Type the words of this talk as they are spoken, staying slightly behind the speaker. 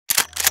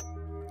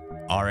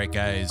All right,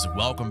 guys,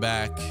 welcome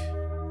back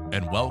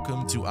and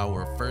welcome to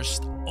our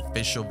first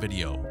official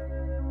video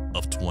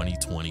of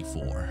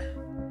 2024.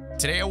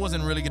 Today, I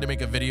wasn't really going to make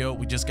a video.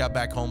 We just got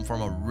back home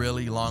from a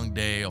really long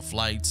day of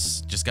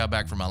flights. Just got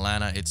back from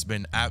Atlanta. It's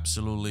been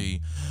absolutely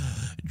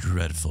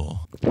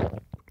dreadful.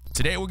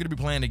 Today, we're going to be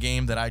playing a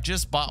game that I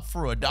just bought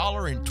for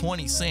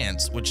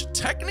 $1.20, which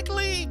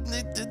technically,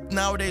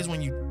 nowadays,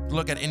 when you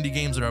look at indie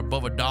games that are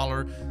above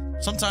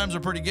 $1, sometimes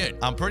they're pretty good.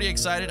 I'm pretty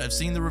excited. I've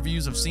seen the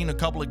reviews. I've seen a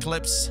couple of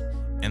clips.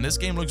 And this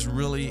game looks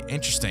really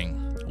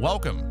interesting.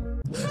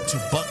 Welcome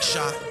to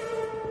Buckshot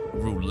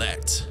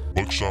Roulette.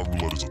 Buckshot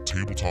Roulette is a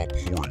tabletop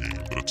horror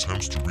game that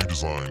attempts to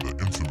redesign the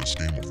infamous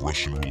game of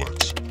Russian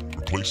Roulette,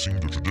 replacing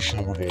the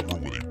traditional revolver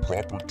with a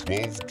proper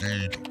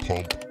 12-gauge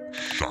pump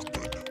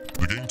shotgun.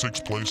 The game takes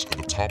place at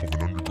the top of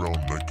an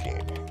underground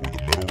nightclub, where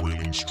the metal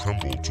railings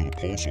tremble to the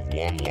pulse of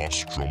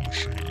long-lost drum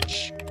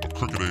machines. A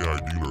crooked AI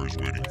dealer is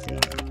waiting for you.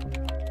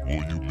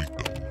 Will you meet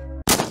them?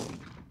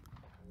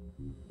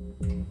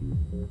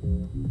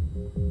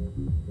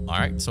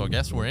 Alright, so I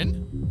guess we're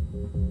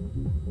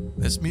in.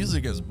 This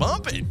music is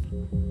bumping.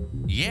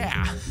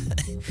 Yeah.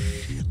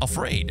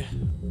 Afraid.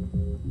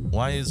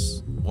 Why?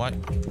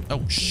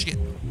 Oh, shit.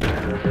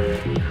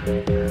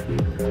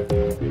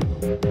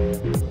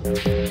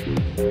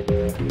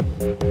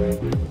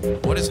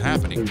 What is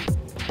happening?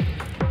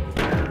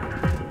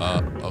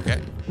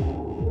 Okay.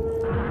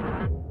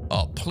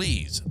 Oh,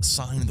 please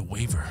sign the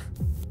waiver.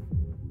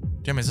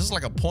 Damn, is this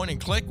like a point and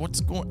click?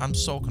 What's going? I'm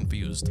so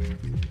confused.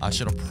 I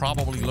should have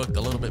probably looked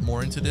a little bit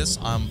more into this.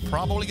 I'm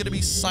probably gonna be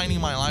signing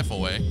my life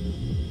away.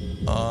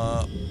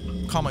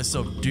 Call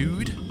myself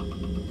Dude.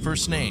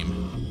 First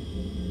name.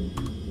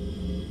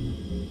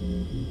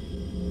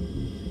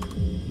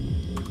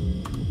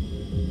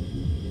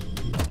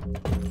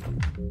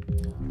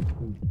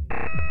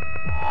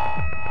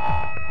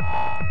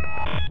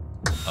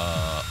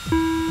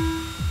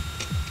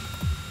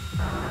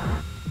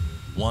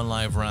 One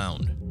live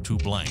round. 2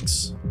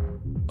 blanks.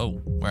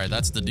 Oh, alright,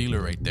 that's the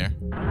dealer right there.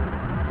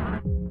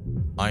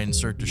 I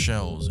insert the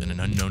shells in an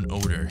unknown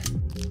odor.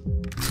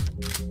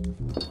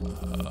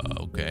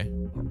 Okay.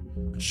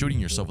 Shooting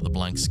yourself with a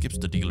blank skips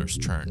the dealer's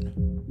turn.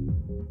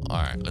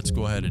 Alright, let's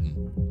go ahead and...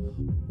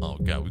 Oh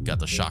god, we've got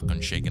the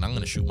shotgun shaking. I'm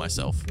gonna shoot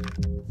myself.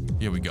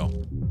 Here we go.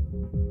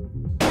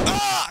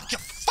 Ah!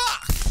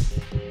 Fuck!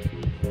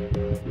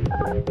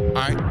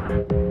 Alright.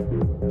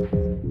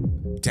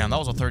 Damn, that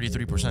was a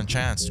 33%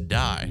 chance to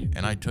die,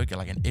 and I took it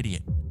like an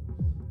idiot.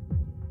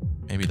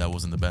 Maybe that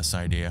wasn't the best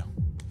idea.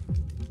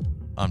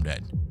 I'm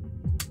dead.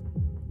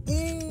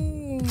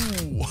 Ooh.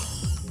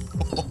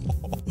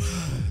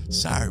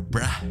 Sorry,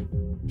 bruh.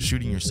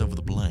 Shooting yourself with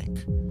a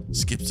blank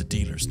skips the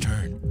dealer's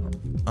turn.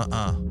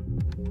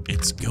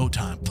 It's go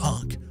time,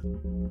 punk.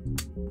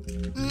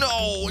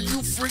 No, are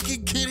you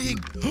freaking kidding?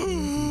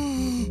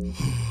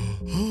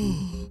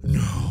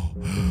 No.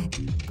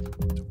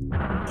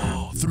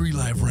 Oh, 3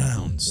 live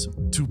rounds,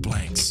 2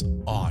 blanks.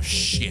 Oh,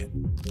 shit.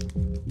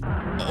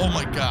 Oh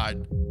my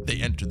god. They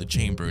enter the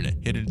chamber in a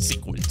hidden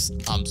sequence.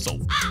 I'm so...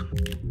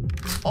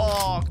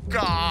 Oh,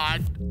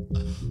 god.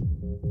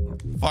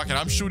 Fuck it,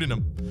 I'm shooting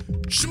him.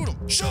 Shoot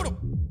him, shoot him.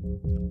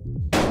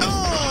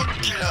 Oh,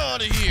 get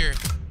out of here.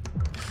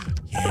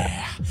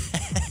 Yeah.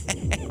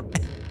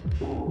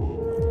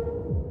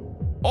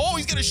 Oh,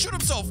 he's gonna shoot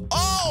himself.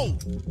 Oh!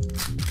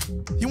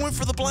 He went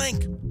for the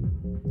blank.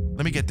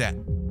 Let me get that.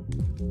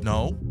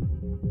 No.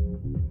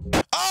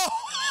 Oh!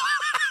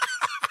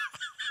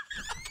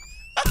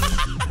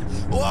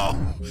 Whoa!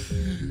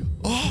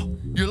 Oh,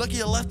 you're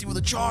lucky I left you with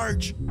a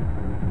charge.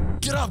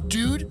 Get up,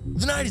 dude.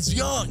 The night is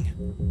young.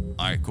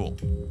 All right, cool.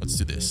 Let's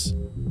do this.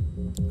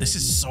 This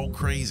is so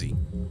crazy.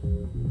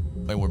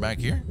 Wait, we're back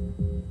here?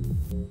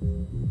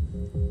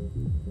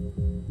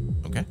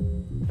 Okay.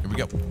 Here we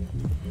go.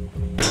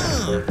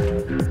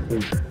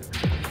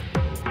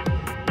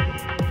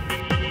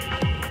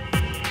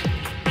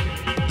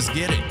 Let's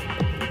get it.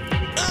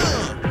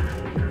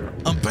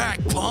 I'm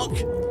back,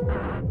 punk.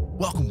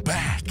 Welcome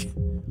back.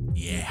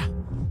 Yeah.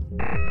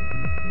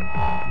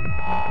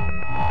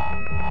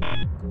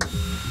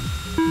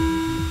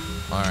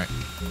 All right.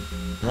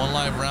 1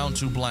 live round,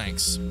 2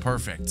 blanks.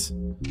 Perfect.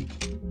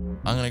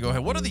 I'm gonna go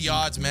ahead. What are the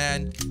odds,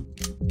 man?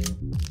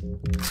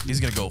 He's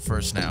gonna go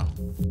first now.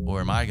 Or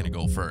am I gonna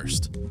go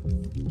first?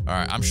 All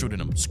right, I'm shooting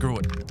him. Screw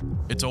it.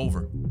 It's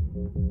over.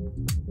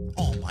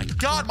 Oh my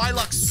god, my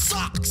luck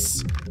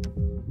sucks.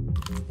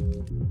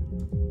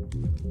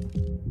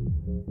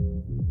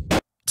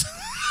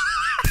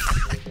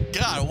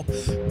 God,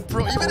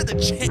 bro, even at the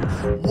chin.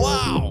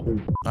 Wow.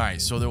 All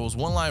right, so there was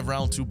 1 live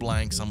round, 2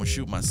 blanks. I'm gonna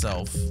shoot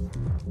myself.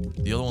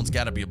 The other one's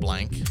gotta be a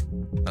blank.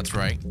 That's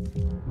right.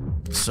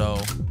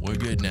 So we're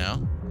good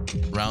now.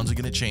 Rounds are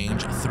gonna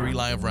change. 3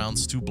 live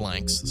rounds, 2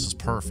 blanks. This is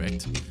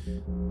perfect.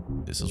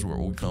 This is where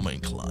we come in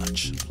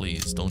clutch.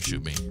 Please don't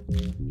shoot me.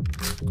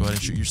 Go ahead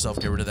and shoot yourself.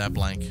 Get rid of that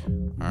blank.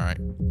 All right.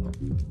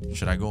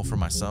 Should I go for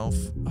myself?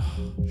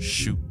 Oh,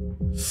 shoot.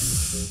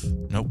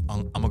 Nope.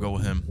 I'm gonna go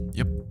with him.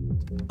 Yep.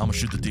 I'm gonna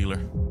shoot the dealer.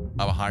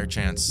 I have a higher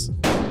chance.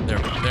 There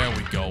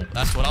we go.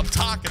 That's what I'm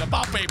talking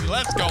about, baby.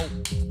 Let's go.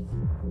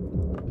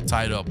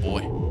 Tied up,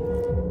 boy.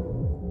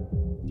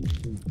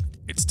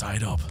 It's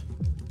tied up.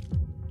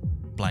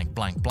 Blank,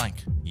 blank,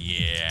 blank.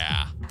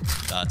 Yeah.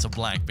 That's a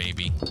blank,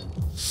 baby.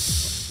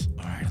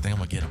 All right, I think I'm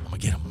gonna get him. I'm gonna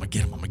get him. I'm gonna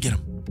get him. I'm gonna get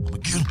him. I'm gonna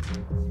get him.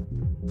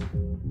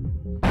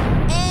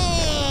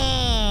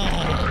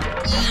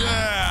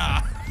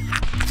 Yeah.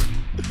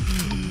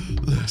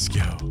 Let's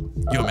go.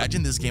 Yo,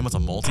 imagine this game as a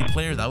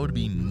multiplayer. That would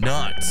be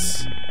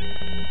nuts.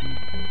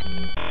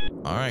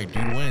 All right,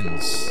 dude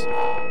wins.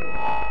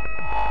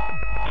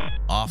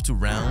 Off to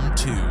round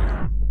 2.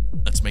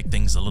 Let's make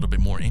things a little bit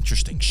more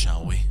interesting,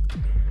 shall we?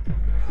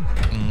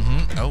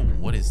 Oh,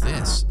 what is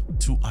this?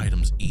 2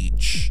 items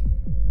each.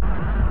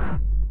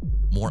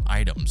 More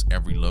items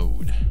every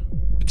load.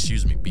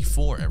 Excuse me,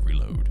 before every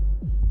load.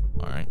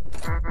 All right.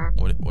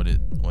 What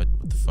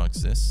the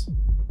fuck's this?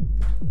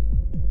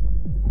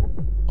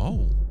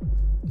 Oh,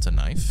 it's a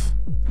knife.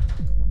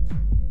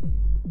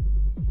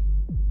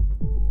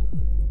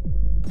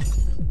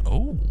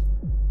 Oh.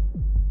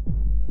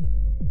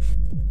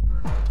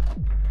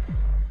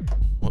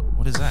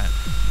 What is that?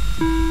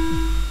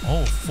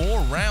 Oh,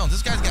 4 rounds.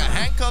 This guy's got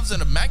handcuffs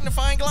and a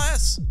magnifying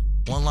glass.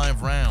 1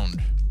 live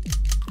round.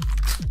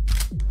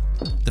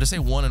 Did I say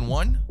 1 and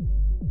 1?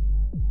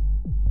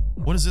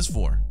 What is this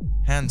for?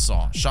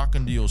 Handsaw.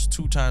 Shotgun deals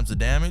 2 times the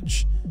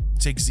damage.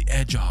 Takes the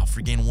edge off.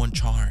 Regain 1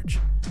 charge.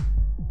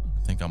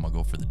 I think I'm gonna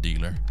go for the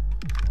dealer.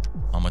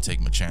 I'm gonna take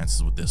my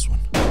chances with this one.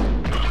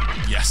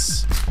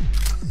 Yes.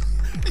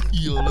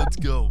 Yo, let's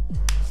go.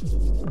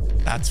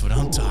 That's what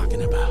I'm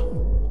talking about.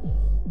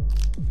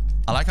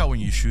 I like how when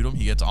you shoot him,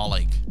 he gets all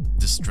like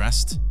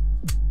distressed.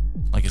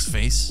 Like his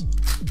face.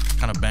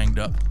 Kind of banged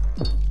up.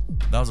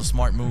 That was a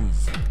smart move.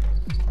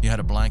 He had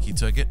a blank, he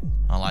took it.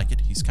 I like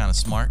it. He's kind of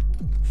smart.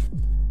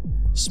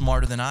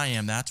 Smarter than I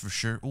am, that's for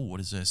sure. Oh, what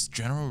is this?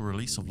 General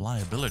release of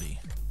liability.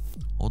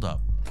 Hold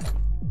up.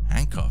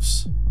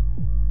 Handcuffs.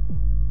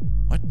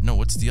 What? No,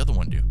 what's the other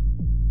one do?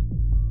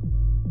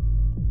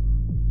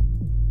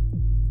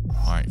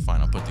 All right,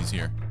 fine. I'll put these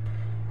here.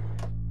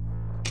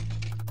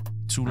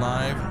 2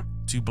 live,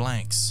 2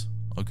 blanks.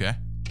 Okay.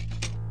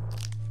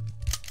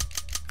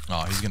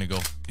 Oh, he's gonna go.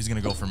 He's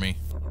gonna go for me.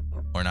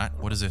 Or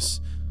not. What is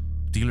this?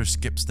 Dealer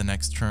skips the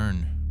next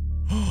turn.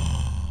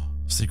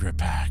 Cigarette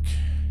pack.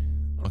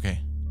 Okay.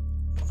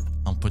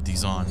 I'll put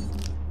these on.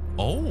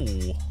 Oh.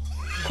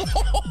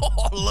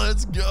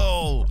 Let's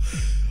go.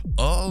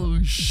 Oh,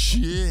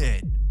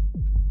 shit.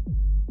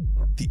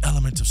 The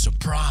element of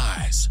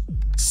surprise.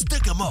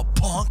 Stick him up,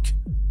 punk.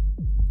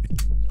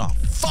 Oh,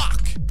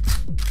 fuck.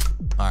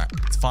 All right,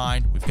 it's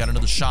fine. We've got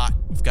another shot.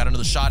 We've got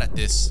another shot at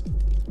this.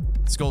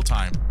 It's go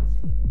time.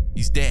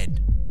 He's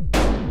dead.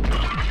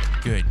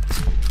 Good.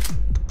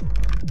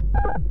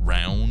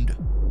 Round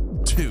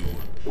 2.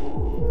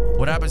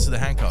 What happens to the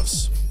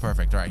handcuffs?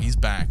 Perfect. All right, he's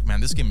back.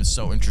 Man, this game is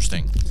so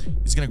interesting.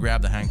 He's gonna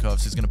grab the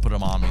handcuffs. He's gonna put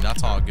them on me.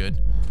 That's all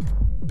good.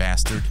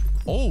 Bastard.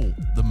 Oh,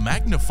 the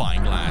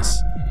magnifying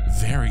glass.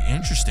 Very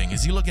interesting.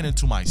 Is he looking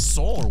into my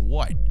soul or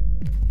what?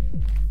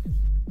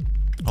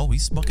 Oh,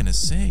 he's smoking his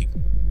cig.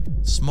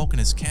 Smoking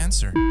his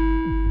cancer.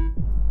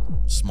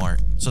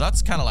 Smart. So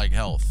that's kind of like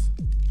health.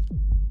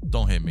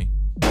 Don't hit me.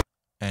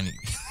 And he...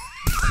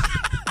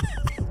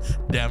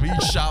 Damn, he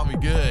shot me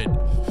good.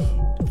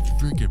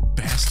 Freaking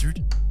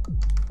bastard.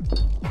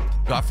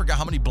 Oh, I forgot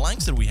how many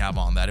blanks did we have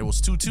on that. It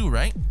was 2-2,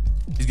 right?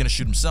 He's gonna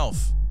shoot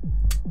himself.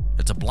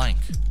 It's a blank.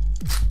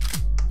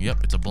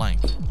 Yep, it's a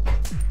blank.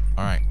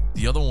 All right,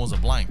 the other one was a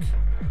blank,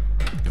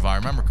 if I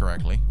remember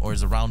correctly, or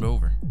is the round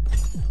over?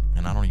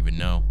 And I don't even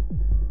know.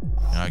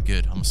 All right,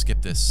 good. I'm gonna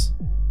skip this.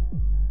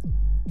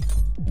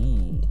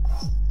 Ooh,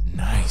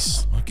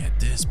 nice. Look at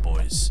this,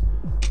 boys.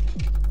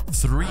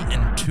 3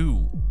 and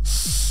 2.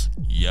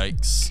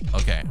 Yikes.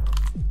 Okay.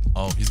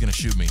 Oh, he's gonna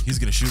shoot me. He's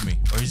gonna shoot me,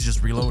 or he's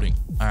just reloading.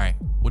 All right,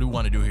 what do we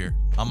want to do here?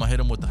 I'm gonna hit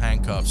him with the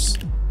handcuffs.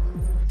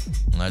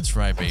 That's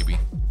right, baby.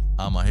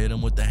 I'm gonna hit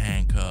him with the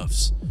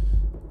handcuffs.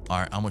 All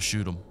right, I'm gonna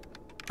shoot him.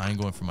 I ain't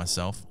going for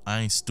myself.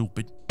 I ain't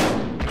stupid.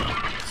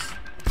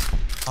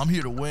 I'm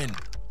here to win.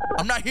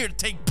 I'm not here to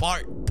take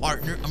part,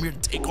 partner. I'm here to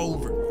take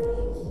over.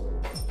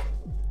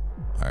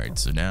 All right,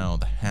 so now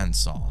the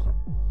handsaw.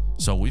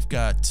 So we've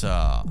got,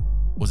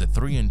 was it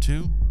 3 and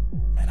 2?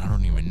 Man, I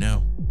don't even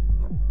know.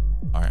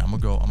 All right, I'm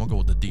gonna go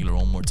with the dealer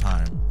one more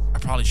time. I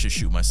probably should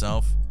shoot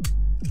myself.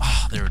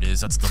 Ah, there it is.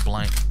 That's the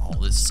blank. Oh,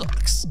 this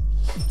sucks.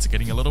 It's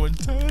getting a little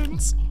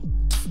intense.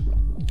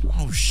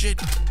 Oh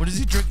shit! What is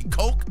he drinking?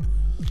 Coke?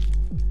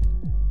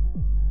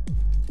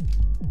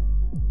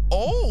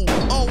 Oh!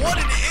 Oh, what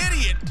an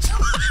idiot!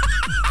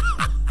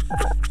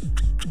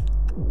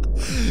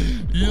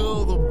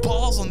 Yo, the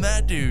balls on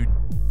that dude.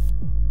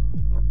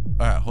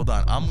 All right, hold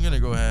on. I'm gonna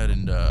go ahead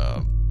and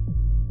I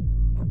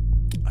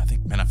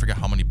think, man, I forgot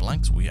how many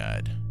blanks we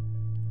had.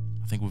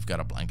 I think we've got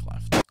a blank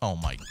left. Oh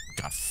my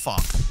god,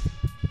 fuck.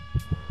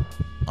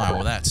 All right,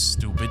 well, that's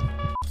stupid.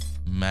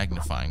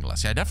 Magnifying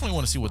glass. Yeah, I definitely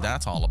want to see what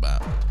that's all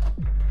about.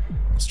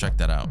 Let's check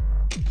that out.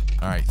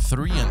 All right,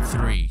 3 and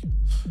 3.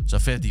 It's a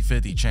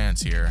 50-50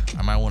 chance here.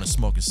 I might want to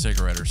smoke a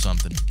cigarette or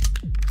something.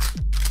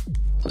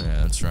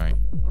 Yeah, that's right.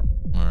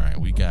 All right,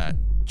 we got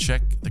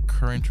check the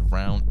current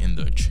round in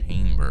the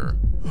chamber.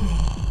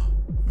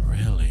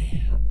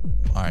 Really?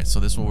 All right, so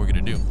this is what we're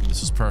gonna do.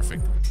 This is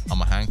perfect. I'm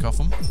gonna handcuff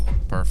him.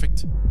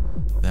 Perfect.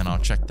 Then I'll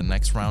check the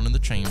next round in the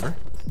chamber.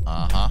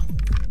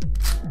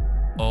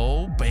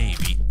 Oh,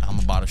 baby. I'm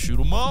about to shoot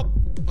him up.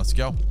 Let's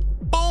go.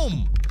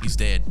 Boom! He's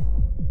dead.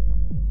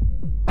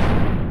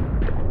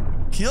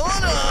 Killing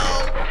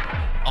him!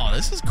 Oh,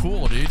 this is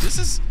cool, dude. This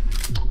is...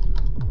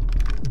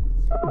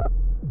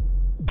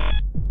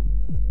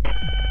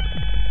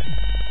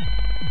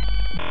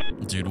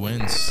 Dude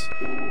wins.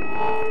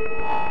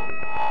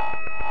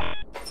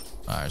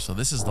 Alright, so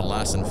this is the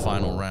last and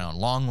final round.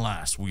 Long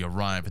last, we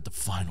arrive at the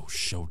final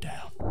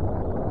showdown.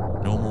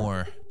 No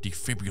more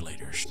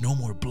defibrillators, no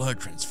more blood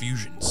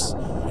transfusions.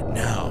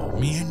 Now,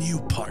 me and you,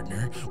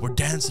 partner, we're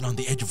dancing on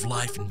the edge of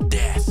life and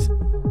death.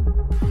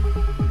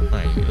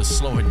 Alright, let's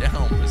slow it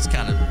down. It's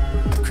kind of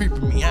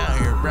creeping me out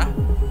here,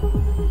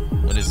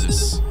 bruh. What is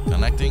this?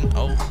 Connecting?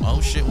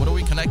 Oh shit, what are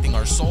we connecting?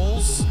 Our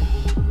souls?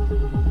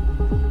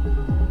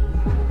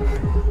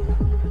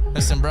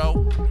 Listen,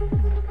 bro.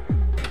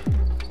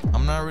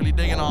 I'm not really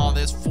digging all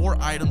this. 4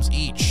 items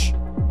each.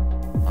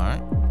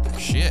 Alright.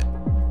 Shit.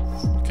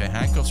 Okay,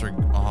 handcuffs are...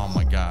 Oh,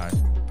 my God.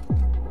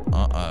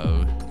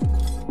 Uh-oh.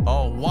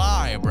 Oh,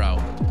 why, bro?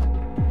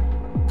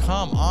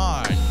 Come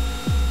on.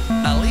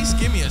 At least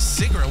give me a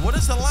cigarette. What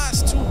is the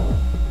last 2?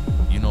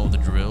 You know the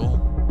drill.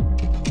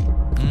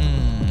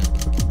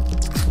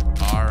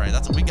 Alright,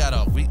 that's... We got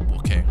a...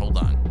 Okay, hold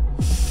on.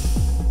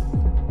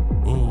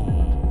 Ooh.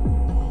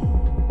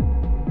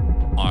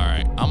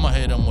 Alright, I'm gonna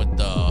hit him with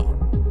the...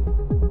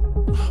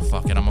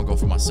 Fuck it, I'm gonna go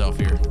for myself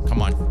here.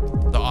 Come on.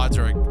 The odds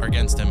are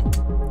against him.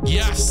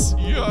 Yes!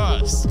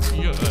 Yes!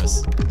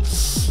 Yes!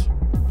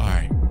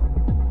 Alright.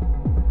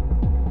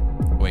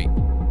 Wait.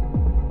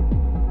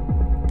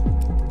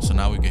 So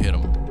now we can hit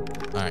him.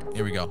 Alright,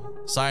 here we go.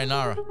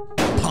 Sayonara.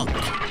 Punk.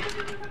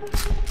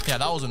 Yeah,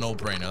 that was a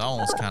no-brainer. That one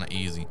was kind of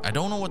easy. I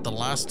don't know what the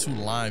last 2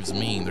 lives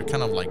mean. They're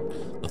kind of like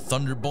the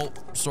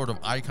Thunderbolt sort of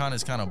icon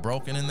is kind of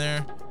broken in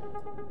there.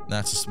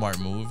 That's a smart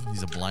move.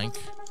 He's a blank.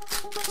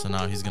 So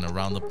now he's gonna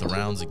round up the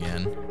rounds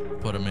again,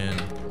 put them in,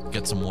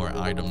 get some more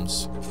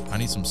items. I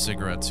need some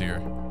cigarettes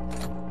here.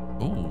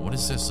 Ooh, what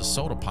is this? A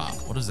soda pop.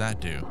 What does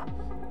that do?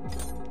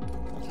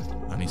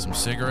 I need some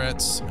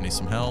cigarettes. I need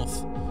some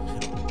health.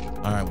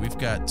 All right, we've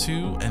got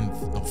 4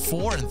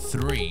 and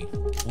 3.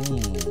 Ooh,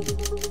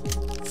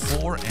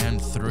 4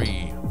 and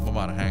 3. I'm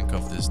about to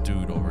handcuff this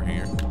dude over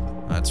here.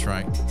 That's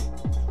right.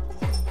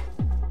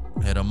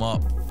 Hit him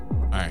up.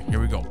 All right, here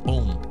we go.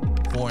 Boom.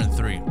 4 and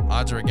 3.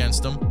 Odds are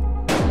against him.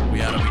 We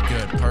gotta be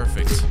good.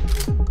 Perfect.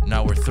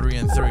 Now we're 3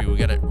 and 3. We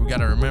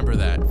gotta remember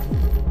that.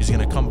 He's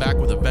gonna come back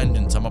with a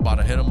vengeance. I'm about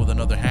to hit him with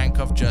another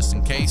handcuff just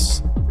in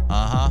case.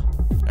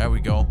 There we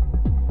go.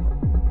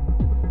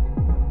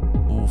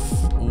 Oof.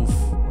 Oof.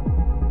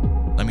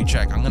 Let me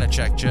check. I'm gonna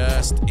check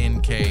just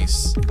in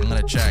case. I'm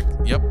gonna check.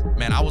 Yep.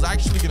 Man, I was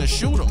actually gonna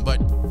shoot him,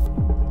 but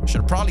I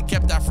should have probably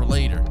kept that for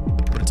later.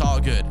 But it's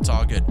all good. It's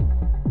all good.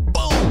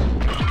 Boom!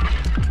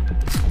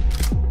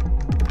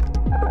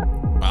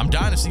 I'm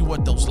dying to see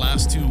what those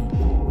last 2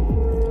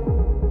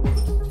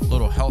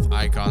 little health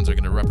icons are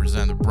going to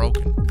represent. They're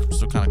broken. I'm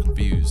still kind of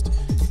confused.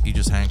 He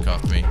just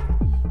handcuffed me.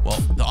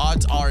 Well, the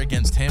odds are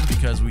against him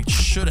because we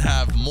should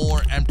have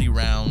more empty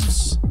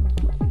rounds.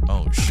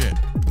 Oh, shit.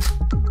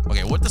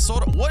 Okay, what the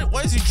soda?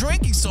 Why is he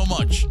drinking so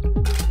much?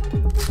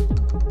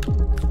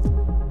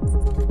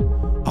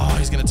 Oh,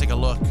 he's going to take a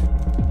look.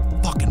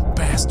 Fucking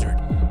bastard.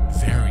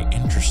 Very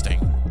interesting.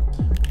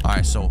 All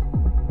right, so...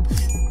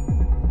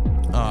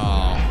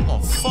 Oh,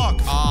 fuck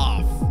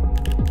off.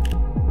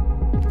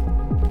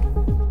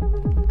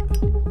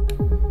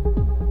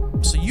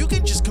 So you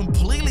can just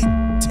completely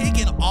take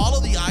in all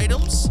of the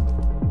items?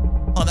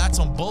 Oh, that's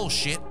some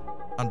bullshit.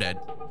 I'm dead.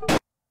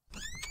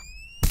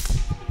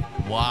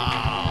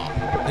 Wow.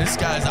 This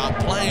guy's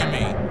outplaying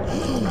me.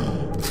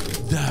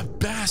 That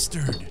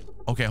bastard.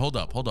 Okay, hold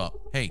up.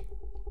 Hey.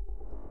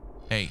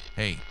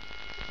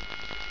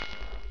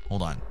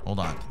 Hold on.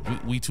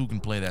 We two can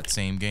play that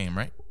same game,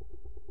 right?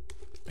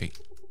 Hey.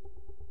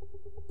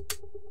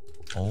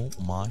 Oh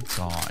my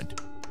God.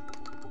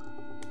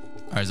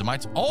 All right, is it my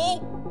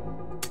Oh,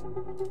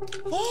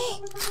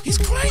 he's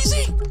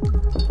crazy.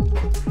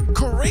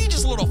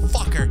 Courageous little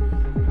fucker.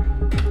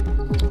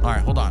 All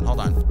right, hold on.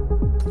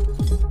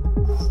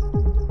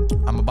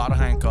 I'm about to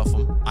handcuff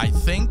him. I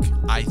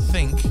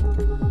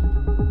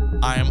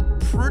am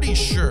pretty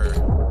sure.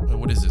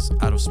 What is this?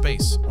 Out of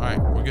space. All right,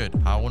 we're good.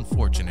 How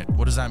unfortunate.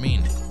 What does that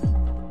mean?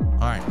 All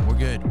right, we're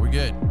good.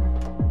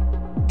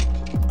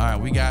 All right,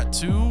 we got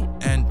 3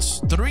 and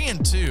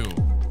 2.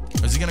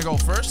 Is he gonna go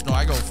first? No,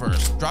 I go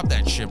first. Drop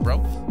that shit,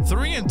 bro.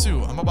 3 and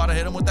 2. I'm about to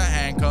hit him with that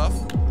handcuff.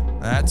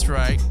 That's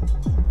right.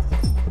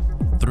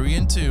 3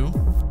 and 2.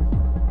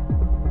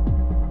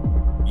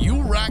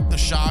 You rack the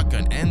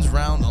shotgun. Ends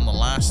round on the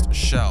last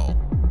shell.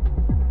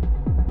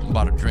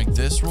 about to drink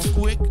this real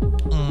quick.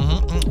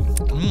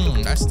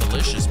 That's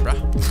delicious, bruh.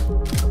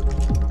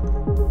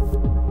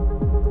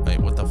 Wait,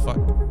 what the fuck?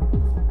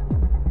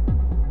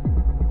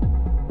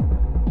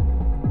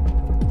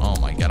 Oh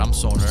my God, I'm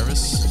so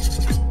nervous.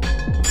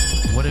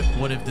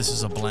 What if this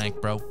is a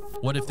blank, bro?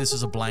 What if this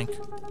is a blank?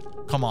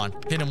 Come on,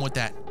 hit him with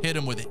that. Hit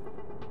him with it.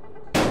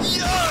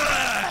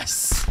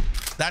 Yes!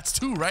 That's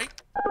 2, right?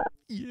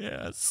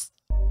 Yes.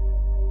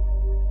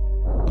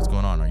 What's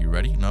going on? Are you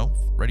ready? No?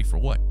 Ready for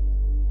what?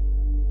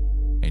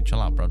 Hey,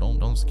 chill out, bro.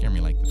 Don't scare me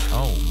like this.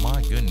 Oh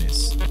my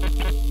goodness.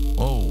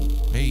 Whoa,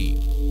 hey.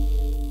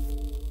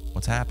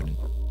 What's happening?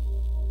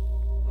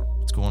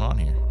 What's going on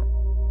here?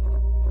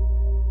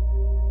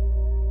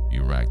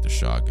 You rack the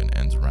shotgun,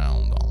 ends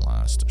round on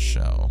last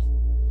shell.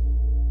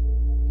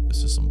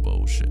 This is some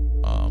bullshit.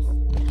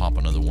 I'm gonna pop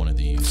another one of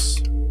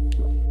these.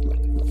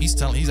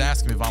 He's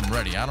asking me if I'm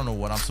ready. I don't know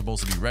what I'm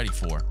supposed to be ready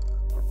for.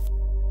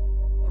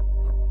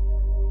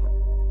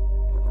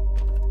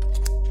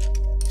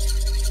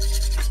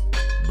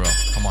 Bro,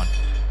 come on.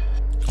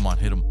 Come on,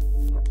 hit him.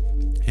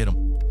 Hit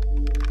him.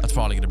 That's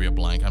probably gonna be a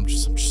blank. I'm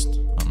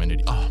an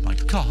idiot. Oh my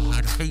God,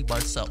 I hate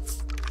myself.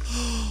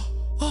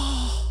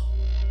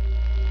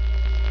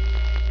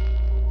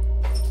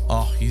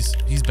 Oh, he's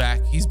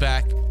back. He's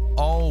back.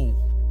 Oh.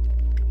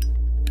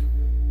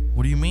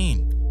 What do you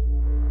mean?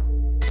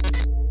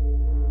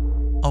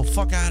 Oh,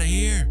 fuck out of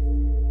here.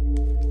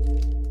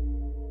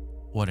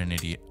 What an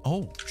idiot.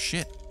 Oh,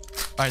 shit.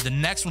 All right, the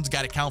next one's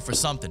got to count for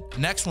something.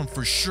 Next one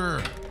for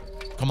sure.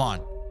 Come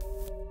on.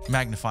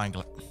 Magnifying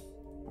glass.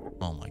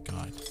 Oh my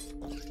God.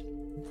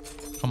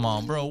 Come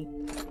on, bro.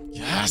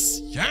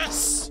 Yes,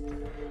 yes.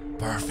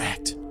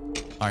 Perfect. All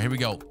right, here we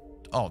go.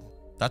 Oh,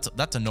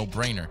 that's a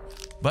no-brainer.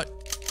 But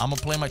I'm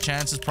gonna play my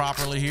chances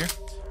properly here.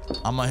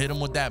 I'm gonna hit him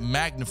with that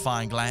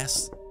magnifying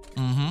glass.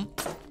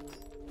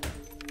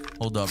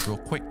 Hold up real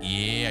quick.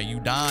 Yeah,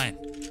 you dying.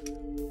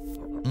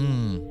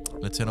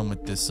 Let's hit him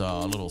with this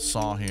little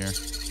saw here.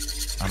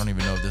 I don't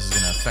even know if this is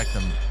gonna affect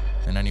him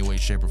in any way,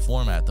 shape, or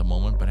form at the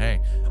moment, but hey,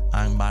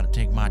 I'm about to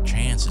take my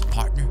chances,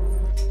 partner.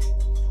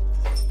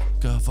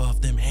 Cuff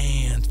off them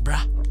hands,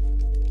 bruh.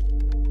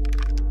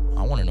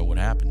 I want to know what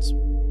happens.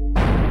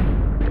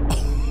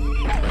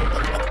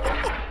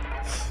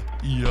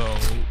 Yo.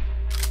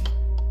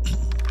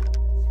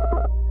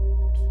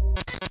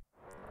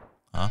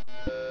 Huh?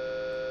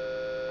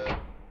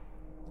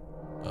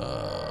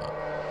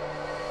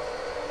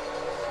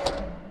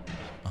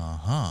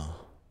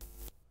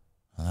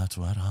 Well, that's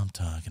what I'm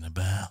talking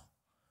about.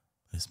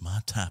 It's my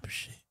type of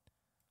shit.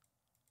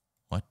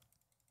 What?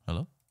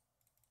 Hello?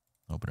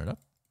 Open it up.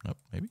 Nope,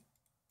 maybe.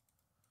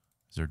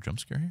 Is there a jump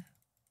scare here?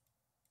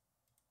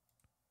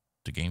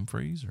 The game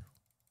freeze or?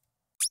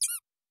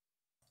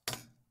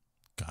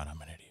 God,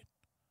 I'm an idiot.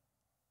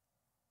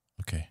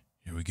 Okay,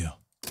 here we go.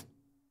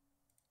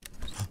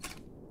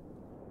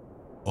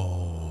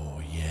 Oh,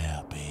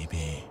 yeah,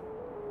 baby.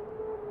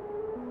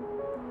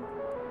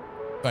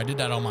 I did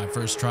that on my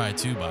first try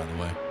too, by the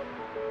way.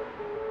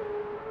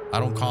 I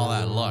don't call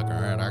that luck,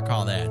 all right? I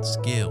call that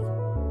skill.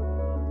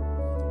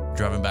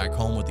 Driving back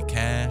home with the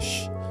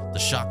cash, the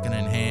shotgun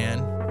in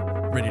hand,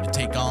 ready to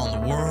take on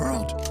the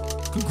world.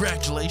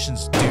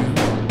 Congratulations, dude.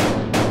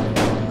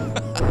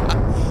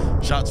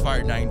 Shots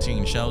fired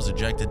 19, shells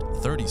ejected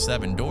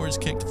 37, doors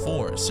kicked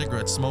 4,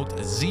 cigarettes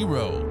smoked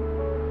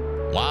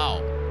 0.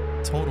 Wow.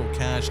 Total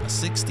cash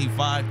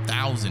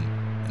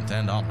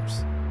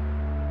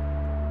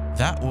 $65,010.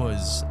 That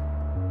was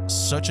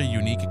such a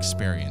unique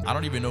experience. I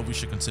don't even know if we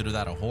should consider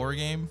that a horror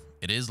game.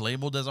 It is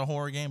labeled as a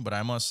horror game, but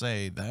I must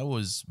say that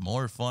was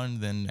more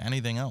fun than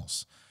anything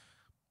else.